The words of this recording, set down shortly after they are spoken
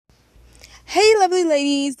Hey, lovely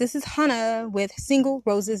ladies, this is Hannah with Single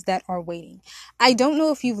Roses That Are Waiting. I don't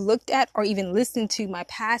know if you've looked at or even listened to my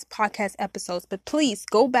past podcast episodes, but please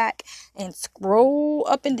go back and scroll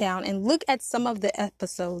up and down and look at some of the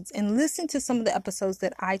episodes and listen to some of the episodes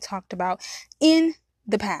that I talked about in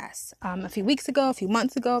the past, a few weeks ago, a few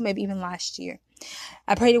months ago, maybe even last year.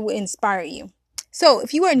 I pray it will inspire you. So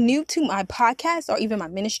if you are new to my podcast or even my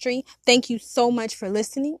ministry, thank you so much for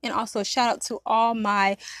listening. And also shout out to all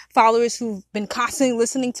my followers who've been constantly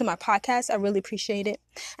listening to my podcast. I really appreciate it.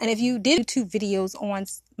 And if you did YouTube videos on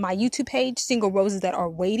my YouTube page, Single Roses That Are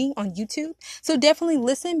Waiting on YouTube. So definitely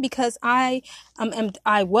listen because because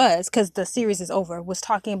the series is over, was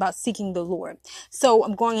talking about seeking the Lord. So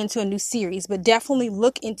I'm going into a new series, but definitely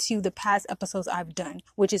look into the past episodes I've done,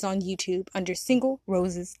 which is on YouTube under Single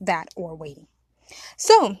Roses That Are Waiting.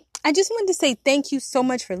 So I just wanted to say thank you so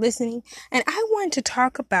much for listening. And I wanted to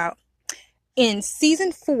talk about in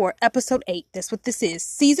season 4, episode 8. That's what this is.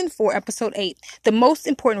 Season 4, episode 8, the most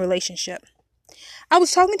important relationship. I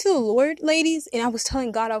was talking to the Lord, ladies, and I was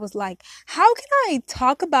telling God, I was like, how can I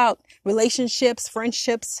talk about relationships,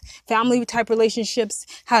 friendships, family type relationships,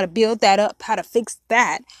 how to build that up, how to fix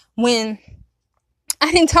that, when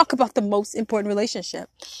I didn't talk about the most important relationship?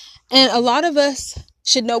 And a lot of us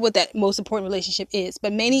should know what that most important relationship is,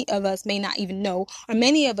 but many of us may not even know, or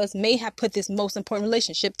many of us may have put this most important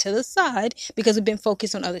relationship to the side because we've been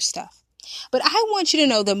focused on other stuff. But I want you to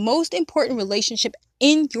know the most important relationship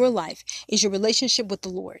in your life is your relationship with the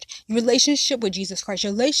Lord, your relationship with Jesus Christ,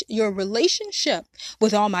 your relationship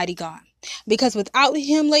with Almighty God. Because without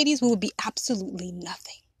Him, ladies, we would be absolutely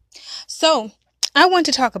nothing. So I want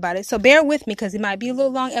to talk about it. So bear with me because it might be a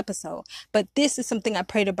little long episode, but this is something I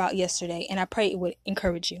prayed about yesterday and I pray it would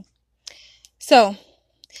encourage you. So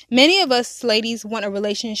many of us ladies want a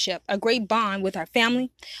relationship, a great bond with our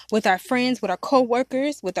family, with our friends, with our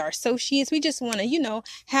co-workers, with our associates. We just want to,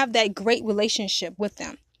 have that great relationship with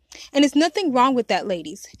them. And there's nothing wrong with that,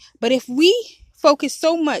 ladies. But if we focus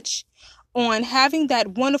so much on having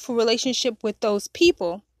that wonderful relationship with those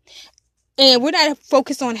people, and we're not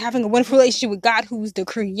focused on having a wonderful relationship with God, who's the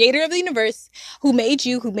creator of the universe, who made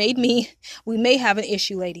you, who made me, we may have an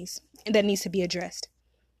issue, ladies, and that needs to be addressed.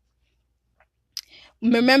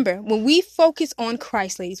 Remember, when we focus on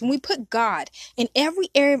Christ, ladies, when we put God in every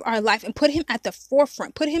area of our life and put Him at the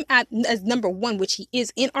forefront, put Him as number one, which He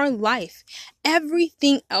is in our life,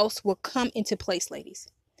 everything else will come into place, ladies.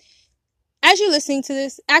 As you're listening to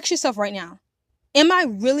this, ask yourself right now, am I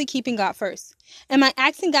really keeping God first? Am I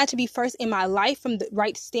asking God to be first in my life from the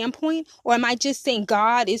right standpoint? Or am I just saying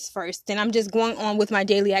God is first and I'm just going on with my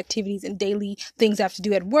daily activities and daily things I have to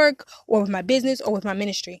do at work or with my business or with my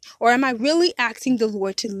ministry? Or am I really asking the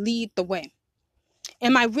Lord to lead the way?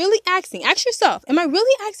 Am I really ask yourself, am I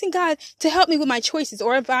really asking God to help me with my choices?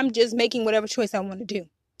 Or if I'm just making whatever choice I want to do?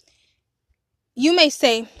 You may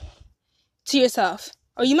say to yourself,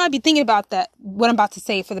 or you might be thinking about that, what I'm about to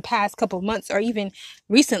say for the past couple of months or even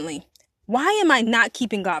recently. Why am I not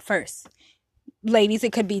keeping God first? Ladies,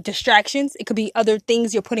 it could be distractions. It could be other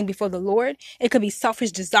things you're putting before the Lord. It could be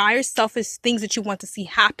selfish desires, selfish things that you want to see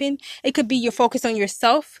happen. It could be your focus on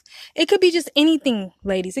yourself. It could be just anything,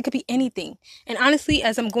 ladies. It could be anything. And honestly,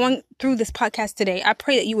 as I'm going through this podcast today, I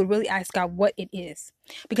pray that you would really ask God what it is,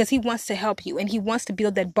 because He wants to help you and He wants to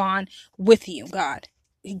build that bond with you,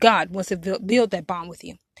 God wants to build that bond with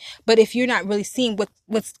you. But if you're not really seeing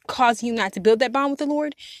what's causing you not to build that bond with the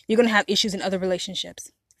Lord, you're going to have issues in other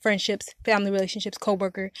relationships, friendships, family relationships,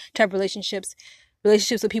 co-worker type relationships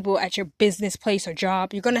with people at your business place or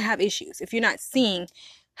job. You're going to have issues if you're not seeing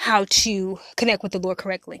how to connect with the Lord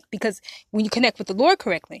correctly. Because when you connect with the Lord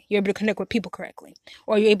correctly, you're able to connect with people correctly,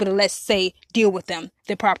 or you're able to, let's say, deal with them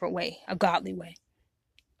the proper way, a godly way.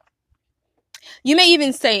 You may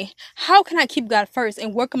even say, how can I keep God first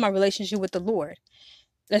and work on my relationship with the Lord?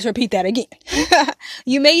 Let's repeat that again.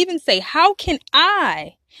 You may even say, how can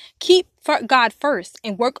I keep God first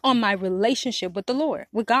and work on my relationship with the Lord,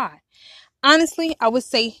 with God? Honestly, I would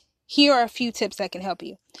say here are a few tips that can help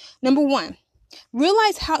you. Number 1,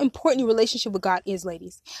 realize how important your relationship with God is,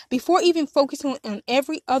 ladies. Before even focusing on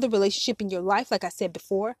every other relationship in your life, like I said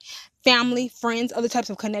before, family, friends, other types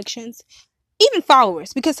of connections, even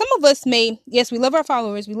followers, because some of us we love our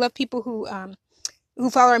followers. We love people who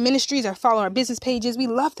follow our ministries or follow our business pages. We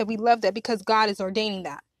love that because God is ordaining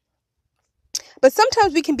that. But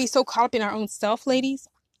sometimes we can be so caught up in our own self, ladies,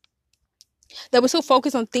 that we're so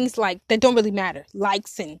focused on things that don't really matter,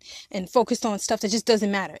 likes and focused on stuff that just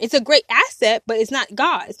doesn't matter. It's a great asset, but it's not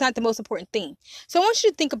God. It's not the most important thing. So I want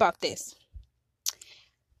you to think about this.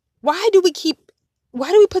 Why do we keep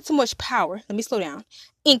why do we put so much power, let me slow down,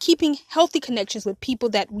 in keeping healthy connections with people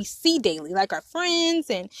that we see daily, like our friends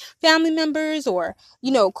and family members, or,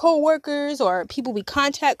 co-workers, or people we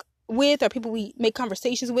contact with, or people we make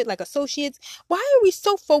conversations with, like associates? Why are we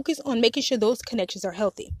so focused on making sure those connections are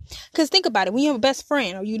healthy? Because think about it. When you have a best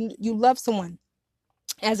friend, or you love someone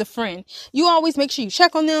as a friend, you always make sure you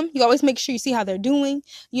check on them. You always make sure you see how they're doing.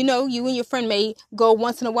 You and your friend may go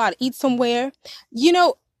once in a while to eat somewhere.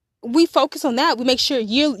 We focus on that. We make sure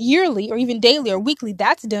yearly or even daily or weekly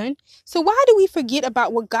that's done. So why do we forget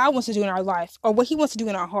about what God wants to do in our life, or what he wants to do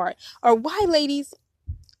in our heart? Or why, ladies,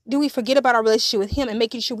 do we forget about our relationship with him and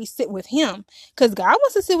making sure we sit with him? Because God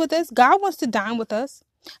wants to sit with us. God wants to dine with us.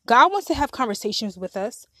 God wants to have conversations with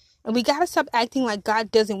us. And we got to stop acting like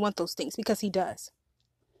God doesn't want those things, because he does.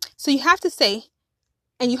 So you have to say,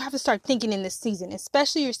 and you have to start thinking in this season,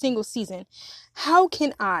 especially your single season, how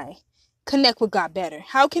can I connect with God better?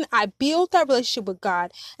 How can I build that relationship with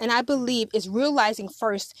God? And I believe it's realizing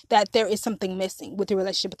first that there is something missing with the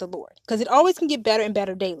relationship with the Lord, because it always can get better and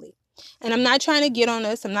better daily. And I'm not trying to get on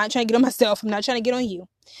us. I'm not trying to get on myself. I'm not trying to get on you.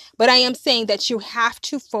 But I am saying that you have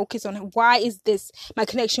to focus on, why is this, my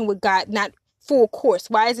connection with God, not full course?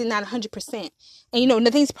 Why is it not 100%? And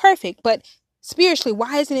nothing's perfect, but spiritually,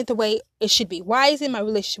 why isn't it the way it should be? Why isn't my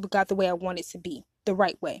relationship with God the way I want it to be, the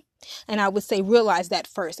right way? And I would say realize that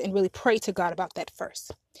first, and really pray to God about that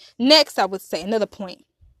first. Next, I would say another point.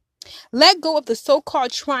 Let go of the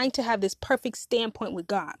so-called trying to have this perfect standpoint with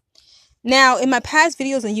God. Now, in my past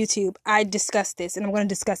videos on YouTube, I discussed this, and I'm going to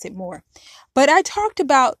discuss it more. But I talked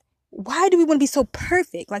about, why do we want to be so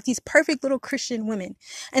perfect, like these perfect little Christian women?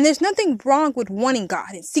 And there's nothing wrong with wanting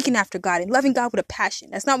God and seeking after God and loving God with a passion.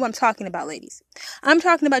 That's not what I'm talking about, ladies. I'm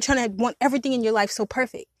talking about trying to want everything in your life so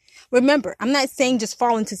perfect. Remember, I'm not saying just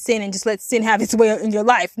fall into sin and just let sin have its way in your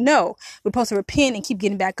life. No, we're supposed to repent and keep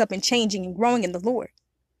getting back up and changing and growing in the Lord.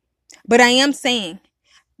 But I am saying,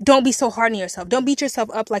 don't be so hard on yourself. Don't beat yourself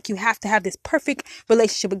up like you have to have this perfect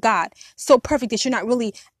relationship with God. So perfect that you're not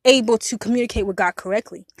really able to communicate with God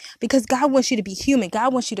correctly. Because God wants you to be human.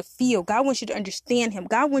 God wants you to feel. God wants you to understand him.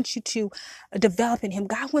 God wants you to develop in him.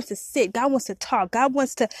 God wants to sit. God wants to talk. God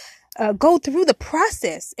wants to go through the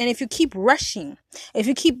process. And if you keep rushing, if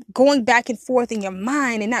you keep going back and forth in your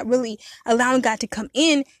mind and not really allowing God to come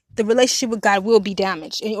in, the relationship with God will be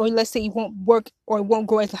damaged. Or let's say it won't work, or it won't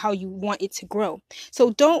grow as how you want it to grow.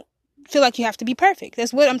 So don't feel like you have to be perfect.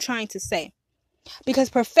 That's what I'm trying to say. Because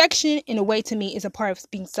perfection, in a way, to me, is a part of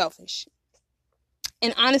being selfish.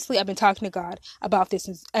 And honestly, I've been talking to God about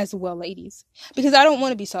this as well, ladies, because I don't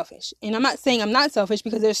want to be selfish. And I'm not saying I'm not selfish,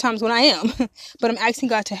 because there's times when I am, but I'm asking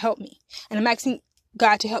God to help me. And I'm asking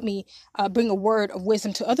God to help me bring a word of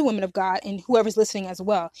wisdom to other women of God and whoever's listening as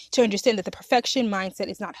well, to understand that the perfection mindset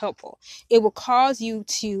is not helpful. It will cause you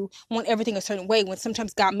to want everything a certain way, when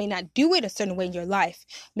sometimes God may not do it a certain way in your life,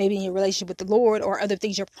 maybe in your relationship with the Lord or other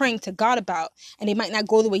things you're praying to God about, and it might not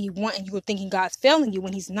go the way you want, and you are thinking God's failing you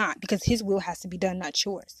when he's not, because his will has to be done, not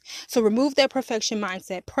yours. So remove that perfection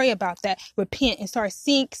mindset, pray about that, repent, and start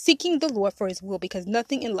seeking the Lord for his will, because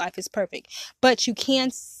nothing in life is perfect. But you can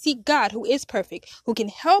seek God, who is perfect, who can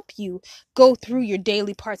help you go through your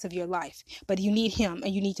daily parts of your life. But you need him,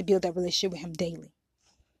 and you need to build that relationship with him daily.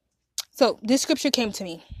 So this scripture came to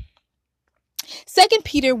me. 2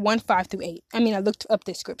 Peter 1:5-8. I looked up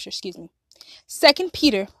this scripture, excuse me. 2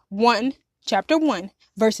 Peter 1, chapter 1,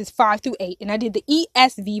 verses 5-8. And I did the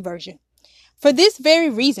ESV version. For this very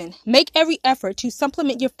reason, make every effort to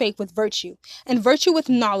supplement your faith with virtue, and virtue with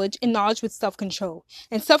knowledge, and knowledge with self-control,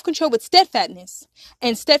 and self-control with steadfastness,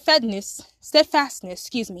 and steadfastness,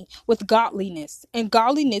 with godliness, and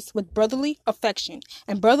godliness with brotherly affection,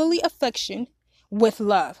 and brotherly affection with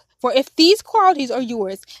love. For if these qualities are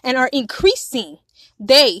yours and are increasing,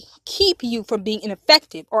 they keep you from being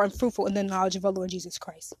ineffective or unfruitful in the knowledge of our Lord Jesus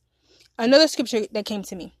Christ. Another scripture that came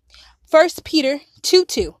to me, 1 Peter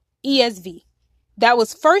 2:2, ESV. That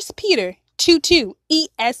was 1 Peter 2:2,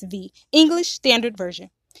 ESV, English Standard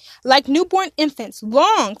Version. Like newborn infants,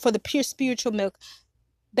 long for the pure spiritual milk,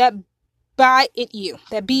 that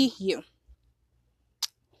be you.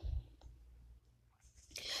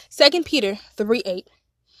 2 Peter 3:8.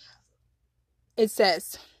 It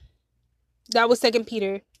says, that was 2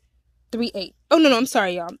 Peter 3:8. Oh, no, I'm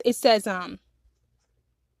sorry, y'all. It says, that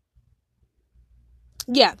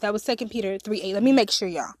was 2 Peter 3:8. Let me make sure,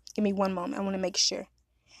 y'all. Give me one moment. I want to make sure,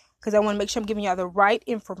 because I want to make sure I'm giving y'all the right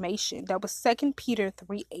information. That was 2 Peter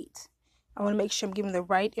 3:8. I want to make sure I'm giving the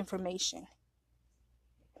right information.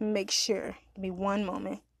 Make sure. Give me one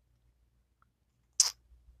moment.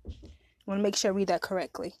 I want to make sure I read that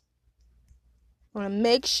correctly. So I'm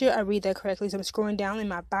scrolling down in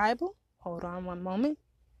my Bible. Hold on one moment.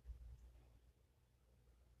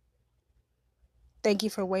 Thank you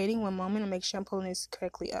for waiting. One moment and make sure I'm pulling this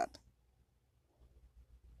correctly up.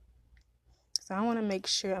 So I want to make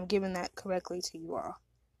sure I'm giving that correctly to you all.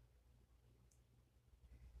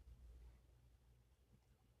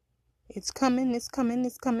 It's coming, it's coming,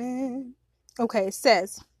 it's coming. Okay, it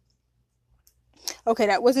says, okay,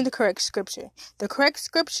 that wasn't the correct scripture. The correct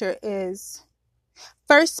scripture is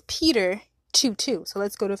 1 Peter 2:2. So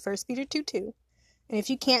let's go to 1 Peter 2:2. And if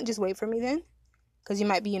you can't, just wait for me then. Because you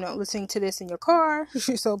might be, listening to this in your car.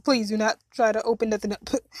 So please do not try to open nothing up.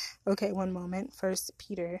 Okay, one moment. 1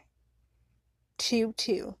 Peter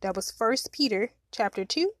 2:2. That was 1 Peter chapter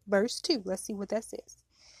 2, verse 2. Let's see what that says.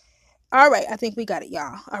 All right, I think we got it,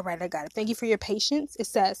 y'all. All right, I got it. Thank you for your patience. It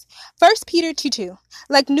says, 1 Peter 2:2,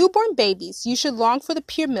 like newborn babies, you should long for the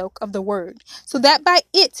pure milk of the word, so that by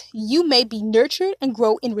it you may be nurtured and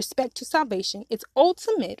grow in respect to salvation, its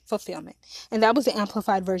ultimate fulfillment. And that was the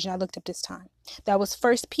amplified version I looked up this time. That was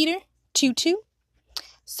 1 Peter 2:2.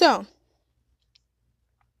 So,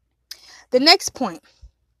 the next point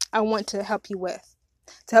I want to help you with,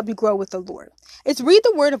 to help you grow with the Lord, is read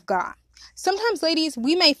the word of God. Sometimes, ladies,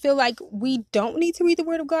 we may feel like we don't need to read the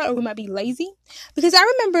word of God, or we might be lazy. Because I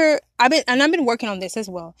remember, I've been working on this as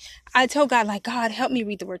well. I tell God, like, God, help me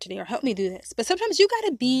read the word today, or help me do this. But sometimes you got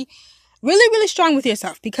to be really, really strong with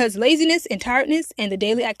yourself, because laziness and tiredness and the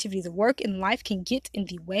daily activities of work and life can get in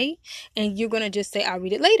the way, and you're going to just say, I'll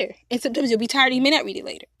read it later. And sometimes you'll be tired and you may not read it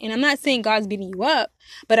later. And I'm not saying God's beating you up,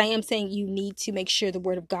 but I am saying you need to make sure the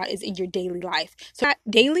word of God is in your daily life. So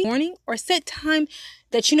daily, morning, or set time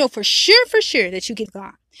that you know for sure that you get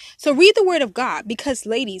God. So read the word of God, because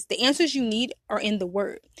ladies, the answers you need are in the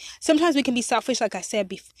word. Sometimes we can be selfish, like I said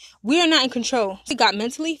before. We are not in control. We got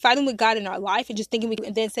mentally fighting with God in our life and just thinking we can,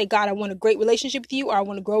 and then say, God, I want a great relationship with you, or I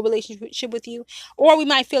want to grow a relationship with you. Or we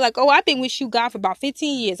might feel like, oh, I've been with you, God, for about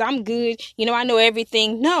 15 years. I'm good. I know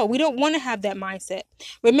everything. No, we don't want to have that mindset.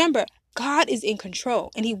 Remember, God is in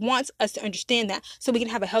control, and he wants us to understand that so we can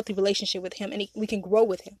have a healthy relationship with him, and we can grow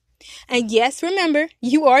with him. And yes, remember,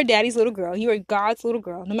 you are daddy's little girl. You are God's little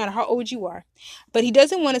girl, no matter how old you are. But he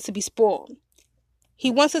doesn't want us to be spoiled.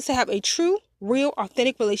 He wants us to have a true, real,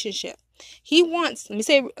 authentic relationship. He wants, let me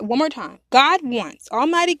say it one more time, God wants,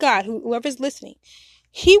 Almighty God, whoever's listening,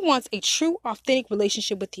 he wants a true, authentic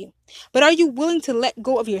relationship with you. But are you willing to let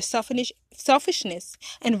go of your selfishness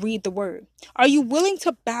and read the word? Are you willing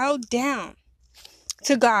to bow down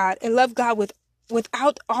to God and love God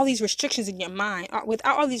without all these restrictions in your mind,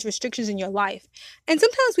 without all these restrictions in your life? And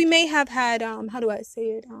sometimes we may have had,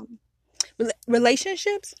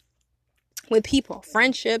 relationships with people,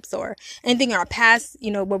 friendships, or anything in our past,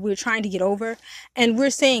 what we were trying to get over. And we're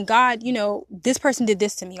saying, God, this person did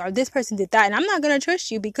this to me, or this person did that. And I'm not going to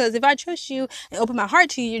trust you, because if I trust you and open my heart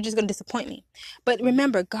to you, you're just going to disappoint me. But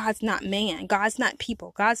remember, God's not man. God's not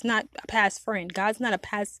people. God's not a past friend. God's not a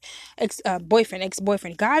past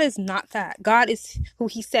ex-boyfriend. God is not that. God is who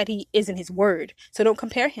he said he is in his word. So don't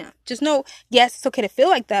compare him. Just know, yes, it's okay to feel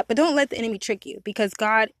like that, but don't let the enemy trick you, because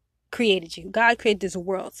God created you. God created this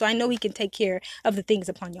world. So I know he can take care of the things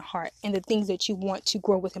upon your heart and the things that you want to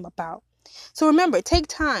grow with him about. So remember, take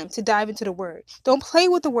time to dive into the word. Don't play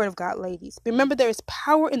with the word of God, ladies. Remember, there is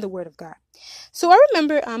power in the word of God. So I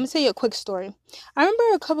remember, I'm going to tell you a quick story. I remember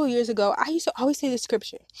a couple of years ago, I used to always say the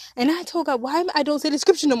scripture. And I told God, why I don't say the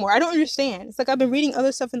scripture no more? I don't understand. It's like I've been reading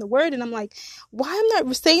other stuff in the word, and I'm like, why I'm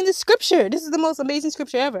not saying the scripture? This is the most amazing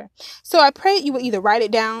scripture ever. So I pray you will either write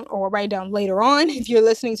it down or write it down later on if you're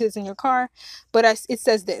listening to this in your car. But it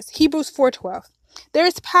says this, Hebrews 4:12. There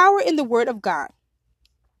is power in the word of God.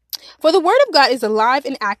 For the word of God is alive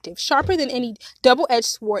and active, sharper than any double-edged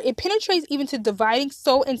sword. It penetrates even to dividing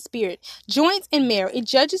soul and spirit, joints and marrow. It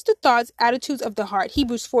judges the thoughts, attitudes of the heart.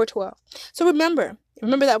 Hebrews 4:12. So remember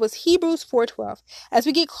that was Hebrews 4:12. As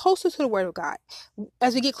we get closer to the word of God,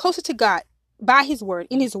 as we get closer to God, by his word,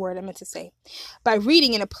 in his word, I meant to say, by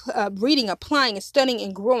reading, applying, and studying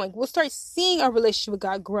and growing, we'll start seeing our relationship with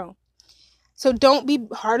God grow. So don't be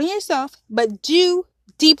hard on yourself, but do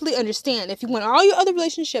deeply understand, if you want all your other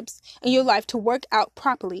relationships in your life to work out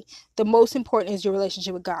properly, the most important is your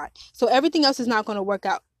relationship with God. So everything else is not going to work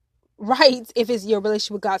out right if your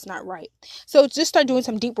relationship with God's not right. So just start doing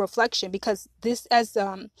some deep reflection, because as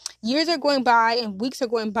years are going by and weeks are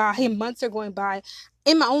going by and months are going by,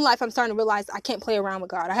 in my own life, I'm starting to realize I can't play around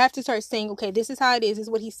with God. I have to start saying, okay, this is how it is. This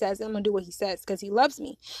is what he says. And I'm going to do what he says, because he loves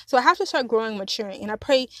me. So I have to start growing, maturing. And I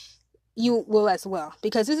pray you will as well,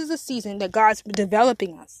 because this is a season that God's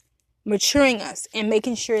developing us, maturing us, and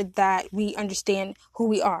making sure that we understand who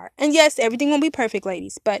we are. And yes, everything won't be perfect,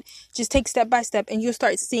 ladies, but just take step by step and you'll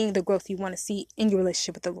start seeing the growth you want to see in your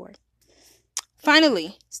relationship with the Lord.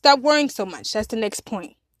 Finally, stop worrying so much. That's the next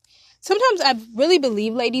point. Sometimes I really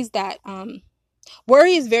believe, ladies, that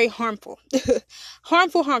worry is very harmful.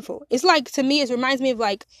 Harmful. It's like, to me, it reminds me of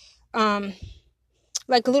um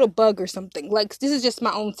like a little bug or something. Like, this is just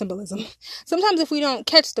my own symbolism. Sometimes if we don't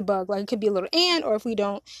catch the bug, like it could be a little ant, or if we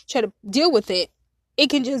don't try to deal with it, it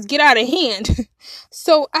can just get out of hand.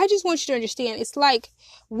 So I just want you to understand, it's like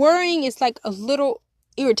worrying is like a little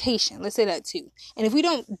irritation. Let's say that too. And if we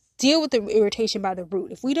don't deal with the irritation by the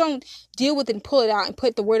root, if we don't deal with it and pull it out and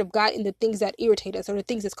put the word of God in the things that irritate us or the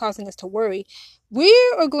things that's causing us to worry, we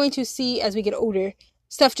are going to see as we get older,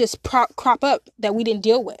 stuff just crop up that we didn't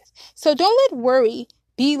deal with. So don't let worry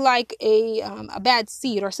be like a bad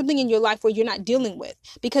seed or something in your life where you're not dealing with,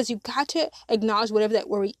 because you've got to acknowledge whatever that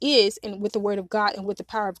worry is, and with the word of God and with the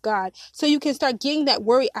power of God, so you can start getting that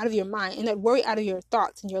worry out of your mind and that worry out of your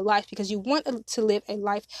thoughts in your life, because you want to live a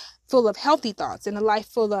life full of healthy thoughts and a life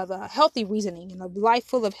full of healthy reasoning and a life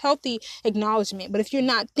full of healthy acknowledgement. But if you're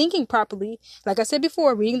not thinking properly, like I said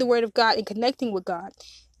before, reading the word of God and connecting with God,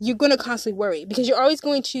 you're going to constantly worry, because you're always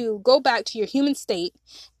going to go back to your human state,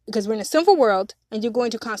 because we're in a sinful world, and you're going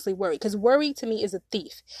to constantly worry, because worry to me is a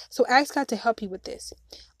thief. So ask God to help you with this.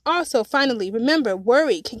 Also, finally, remember,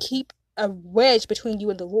 worry can keep a wedge between you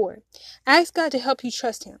and the Lord. Ask God to help you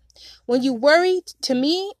trust him. When you worry, to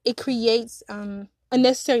me, it creates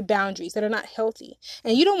unnecessary boundaries that are not healthy,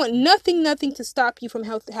 and you don't want nothing to stop you from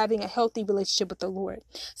having a healthy relationship with the Lord.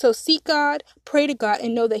 So seek God, pray to God,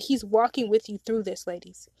 and know that he's walking with you through this,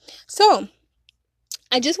 ladies. So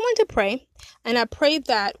I just wanted to pray, and I pray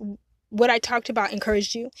that what I talked about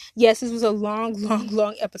encouraged you. Yes, this was a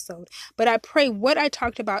long episode, but I pray what I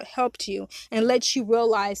talked about helped you and let you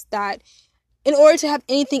realize that in order to have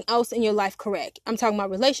anything else in your life correct, I'm talking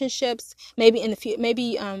about relationships, maybe in the future,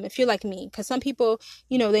 maybe if you're like me, because some people,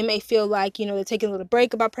 they may feel like, they're taking a little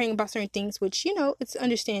break about praying about certain things, which, it's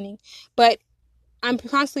understanding, but I'm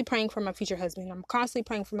constantly praying for my future husband. I'm constantly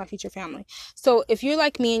praying for my future family. So if you're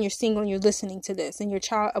like me and you're single and you're listening to this and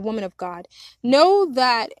you're a woman of God, know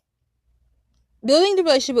that building the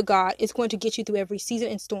relationship with God is going to get you through every season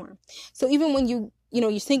and storm. So even when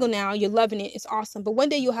you're single now, you're loving it, it's awesome. But one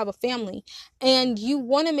day you'll have a family, and you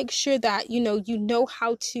want to make sure that, you know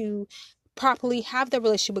how to properly have that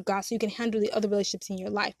relationship with God, so you can handle the other relationships in your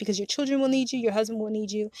life, because your children will need you, your husband will need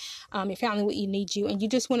you, your family will need you, and you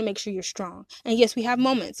just want to make sure you're strong. And yes, we have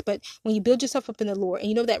moments, but when you build yourself up in the Lord and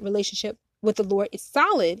you know that relationship with the Lord is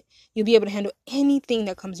solid, you'll be able to handle anything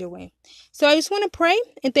that comes your way. So I just want to pray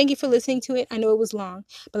and thank you for listening to it. I know it was long,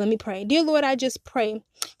 but let me pray. Dear Lord, I just pray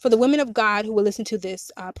for the women of God who will listen to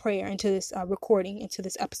this prayer and to this recording and to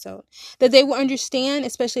this episode, that they will understand,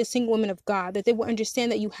 especially as single women of God, that they will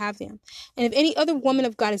understand that you have them. And if any other woman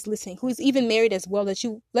of God is listening, who is even married as well, that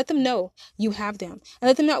you let them know you have them, and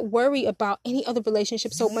let them not worry about any other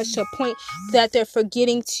relationship so much to a point that they're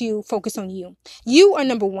forgetting to focus on you. You are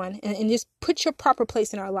number one, and just put your proper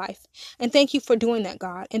place in our life. And thank you for doing that,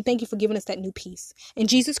 God. And thank you for giving us that new peace. In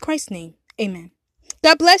Jesus Christ's name, amen.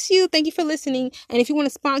 God bless you. Thank you for listening. And if you want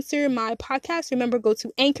to sponsor my podcast, remember, go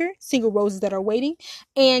to Anchor, Single Roses That Are Waiting,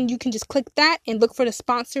 and you can just click that and look for the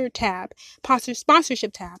sponsor tab,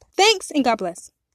 sponsorship tab. Thanks, and God bless.